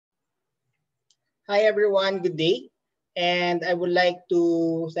Hi everyone, good day. And I would like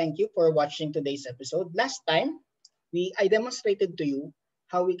to thank you for watching today's episode. Last time, I demonstrated to you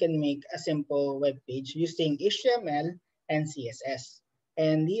how we can make a simple web page using HTML and CSS.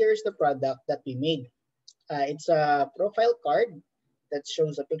 And here's the product that we made. It's a profile card that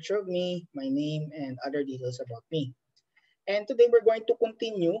shows a picture of me, my name, and other details about me. And today we're going to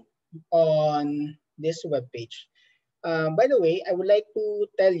continue on this web page. By the way, I would like to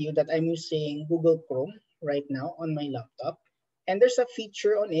tell you that I'm using Google Chrome right now on my laptop. And there's a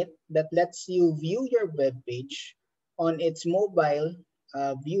feature on it that lets you view your web page on its mobile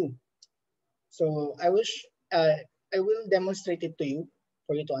view. So I will demonstrate it to you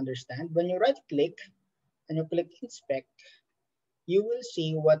for you to understand. When you right click and you click inspect, you will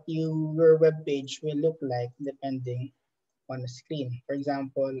see what your web page will look like depending on the screen. For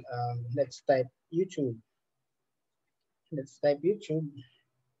example, let's type YouTube. Let's type YouTube.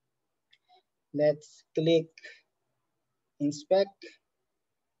 Let's click inspect.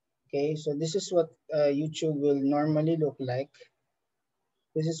 Okay, so this is what YouTube will normally look like.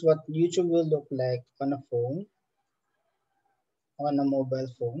 This is what YouTube will look like on a phone, on a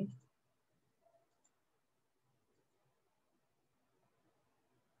mobile phone.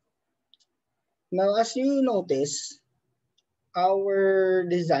 Now, as you notice, our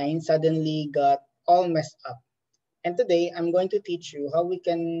design suddenly got all messed up. And today, I'm going to teach you how we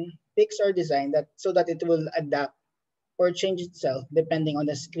can fix our design so that it will adapt or change itself depending on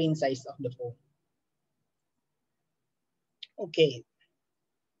the screen size of the phone. Okay,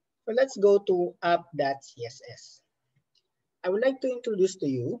 so let's go to app.css. I would like to introduce to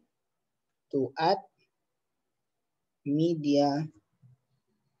you to media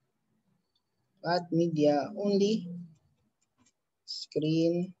only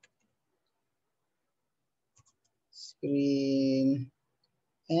screen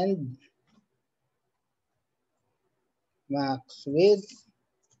and max width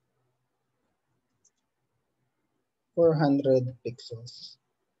 400 pixels,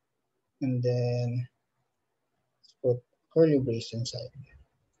 and then put curly brace inside.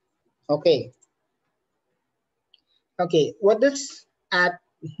 Okay. What does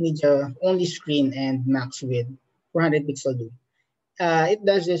media only screen and max width 400 pixel do? It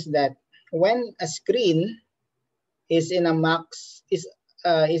does is that when a screen is in a max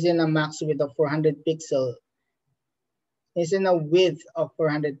width of 400 pixel, is in a width of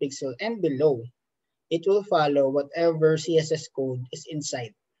 400 pixel and below, it will follow whatever CSS code is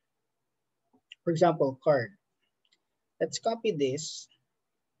inside. For example, card. Let's copy this.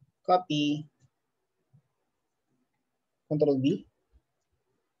 Copy, Control V.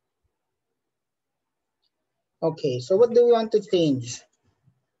 Okay, so what do we want to change?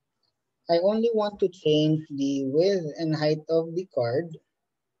 I only want to change the width and height of the card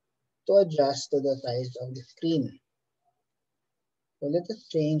to adjust to the size of the screen. So let us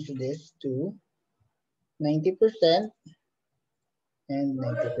change this to 90% and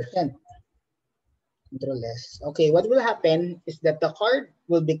 90%. Control S. Okay, what will happen is that the card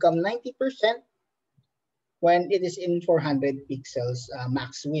will become 90% when it is in 400 pixels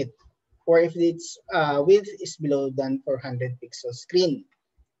max width, or if its width is below than 400 pixel screen.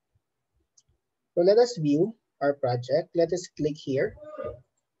 So let us view our project. Let us click here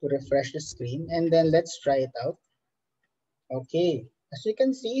to refresh the screen, and then let's try it out. Okay, as you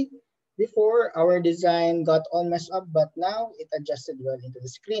can see, before our design got all messed up, but now it adjusted well into the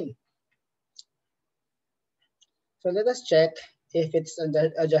screen. So let us check if it's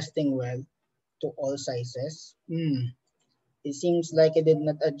adjusting well to all sizes. It seems like it did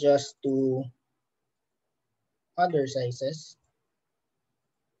not adjust to other sizes.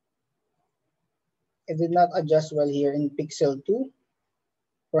 It did not adjust well here in pixel 2,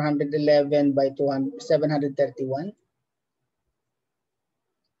 411 by 731.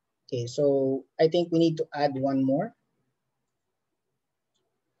 Okay, so I think we need to add one more.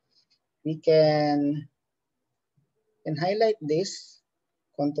 We can highlight this,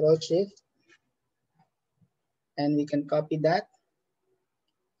 Control Shift, and we can copy that.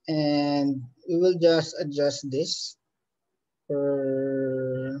 And we will just adjust this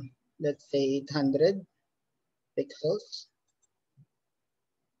for, let's say, 800 pixels.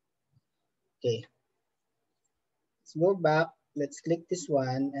 Okay, let's go back. Let's click this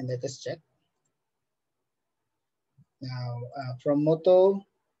one and let us check. Now, from Moto,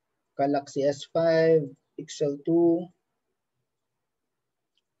 Galaxy S5, Pixel 2.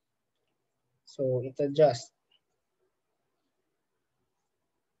 So it adjusts.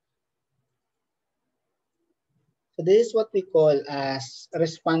 So this is what we call as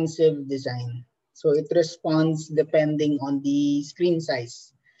responsive design. So it responds depending on the screen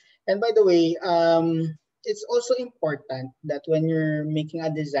size. And by the way, it's also important that when you're making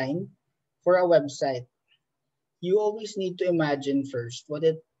a design for a website, you always need to imagine first what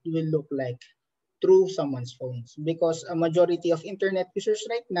it will look like through someone's phones, because a majority of internet users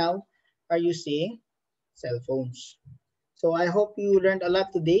right now are using cell phones. So I hope you learned a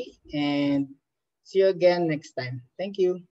lot today and see you again next time. Thank you.